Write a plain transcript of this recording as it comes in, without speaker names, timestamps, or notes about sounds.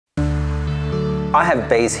I have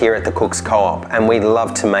bees here at the Cook's Co-op and we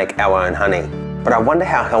love to make our own honey. But I wonder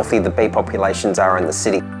how healthy the bee populations are in the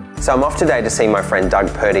city. So I'm off today to see my friend Doug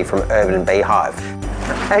Purdi from Urban Beehive.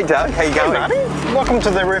 Hey Doug, how you going? Hey Marty, welcome to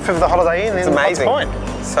the roof of the Holiday Inn in Boetz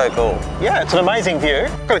Point. So cool. Yeah, it's an amazing view.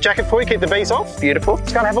 Got a jacket for you, keep the bees off. Beautiful.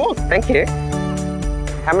 Let's go and have a look. Thank you.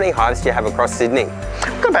 How many hives do you have across Sydney?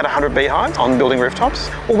 We've got about 100 beehives on building rooftops.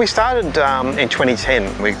 Well, we started in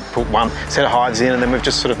 2010. We put one set of hives in and then we've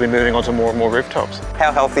just sort of been moving on to more and more rooftops.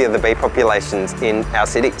 How healthy are the bee populations in our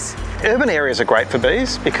cities? Urban areas are great for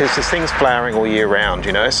bees because there's things flowering all year round,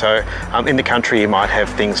 you know. So in the country you might have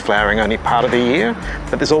things flowering only part of the year,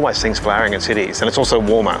 but there's always things flowering in cities, and it's also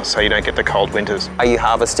warmer, so you don't get the cold winters. Are you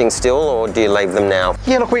harvesting still, or do you leave them now?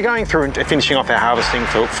 Yeah, look, we're going through and finishing off our harvesting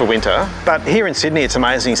for winter, but here in Sydney it's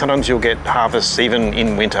amazing. Sometimes you'll get harvests even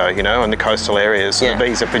in winter, you know, in the coastal areas. So the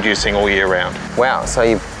bees are producing all year round. Wow, so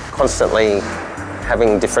you're constantly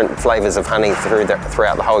having different flavours of honey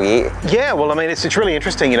throughout the whole year. Yeah, well, I mean, it's really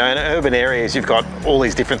interesting, you know, in urban areas you've got all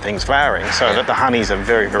these different things flowering, so that the honeys are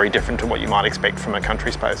very, very different to what you might expect from a country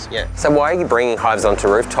space. Yeah. So why are you bringing hives onto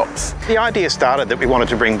rooftops? The idea started that we wanted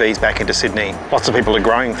to bring bees back into Sydney. Lots of people are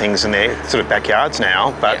growing things in their sort of backyards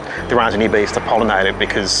now, but there aren't any bees to pollinate it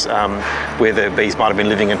because where the bees might have been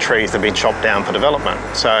living in trees, they've been chopped down for development.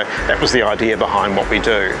 So that was the idea behind what we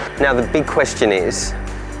do. Now the big question is,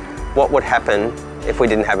 what would happen if we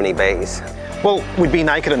didn't have any bees? Well, we'd be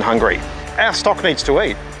naked and hungry. Our stock needs to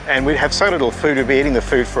eat, and we'd have so little food, we'd be eating the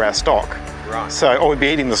food for our stock. Right. So, or we'd be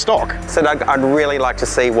eating the stock. So Doug, I'd really like to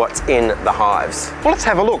see what's in the hives. Well, let's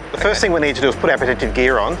have a look. The first thing we need to do is put our protective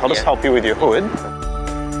gear on. I'll just help you with your hood.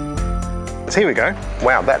 So here we go.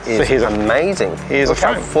 Wow, that is amazing. Look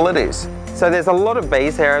how full it is. So there's a lot of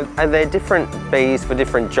bees here. Are there different bees for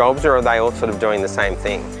different jobs, or are they all sort of doing the same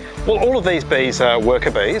thing? Well, all of these bees are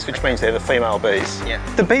worker bees, which means they're the female bees. Yeah.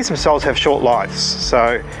 The bees themselves have short lives,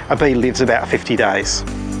 so a bee lives about 50 days.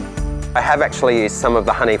 I have actually used some of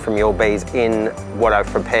the honey from your bees in what I've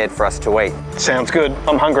prepared for us to eat. Sounds good.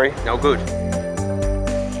 I'm hungry. Oh, good.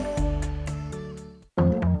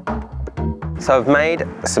 So I've made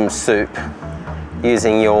some soup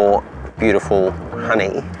using your beautiful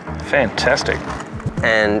honey. Fantastic.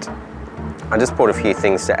 And I just brought a few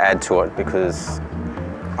things to add to it because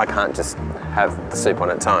I can't just have the soup on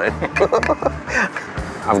its own.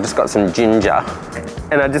 I've just got some ginger,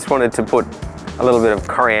 and I just wanted to put a little bit of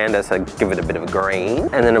coriander, so give it a bit of a green.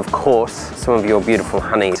 And then of course, some of your beautiful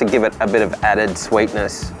honey to give it a bit of added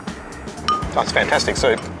sweetness. That's fantastic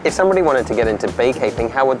soup. If somebody wanted to get into beekeeping,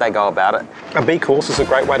 how would they go about it? A bee course is a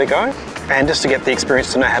great way to go, and just to get the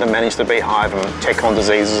experience to know how to manage the beehive and check on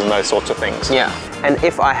diseases and those sorts of things. Yeah, and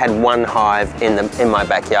if I had one hive in my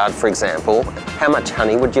backyard, for example, how much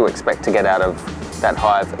honey would you expect to get out of that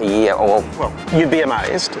hive a year? Or well, you'd be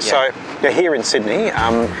amazed. Yeah. So here in Sydney,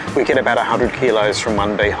 we get about 100 kilos from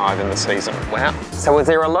one beehive in the season. Wow. So is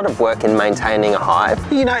there a lot of work in maintaining a hive?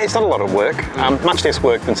 You know, it's not a lot of work. Much less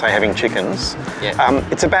work than, say, having chickens. Yeah.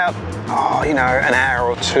 It's about, you know, an hour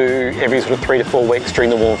or two every sort of 3 to 4 weeks during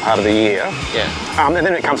the warm part of the year. Yeah. And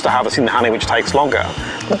then it comes to harvesting the honey, which takes longer.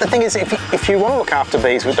 But the thing is, if you want to look after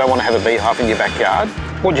bees but don't want to have a beehive in your backyard,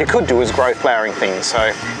 what you could do is grow flowering things. So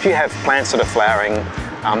if you have plants that are flowering,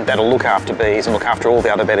 that'll look after bees and look after all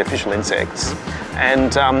the other beneficial insects.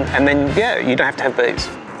 And then, yeah, you don't have to have bees.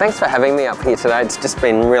 Thanks for having me up here today. It's just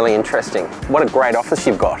been really interesting. What a great office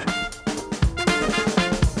you've got.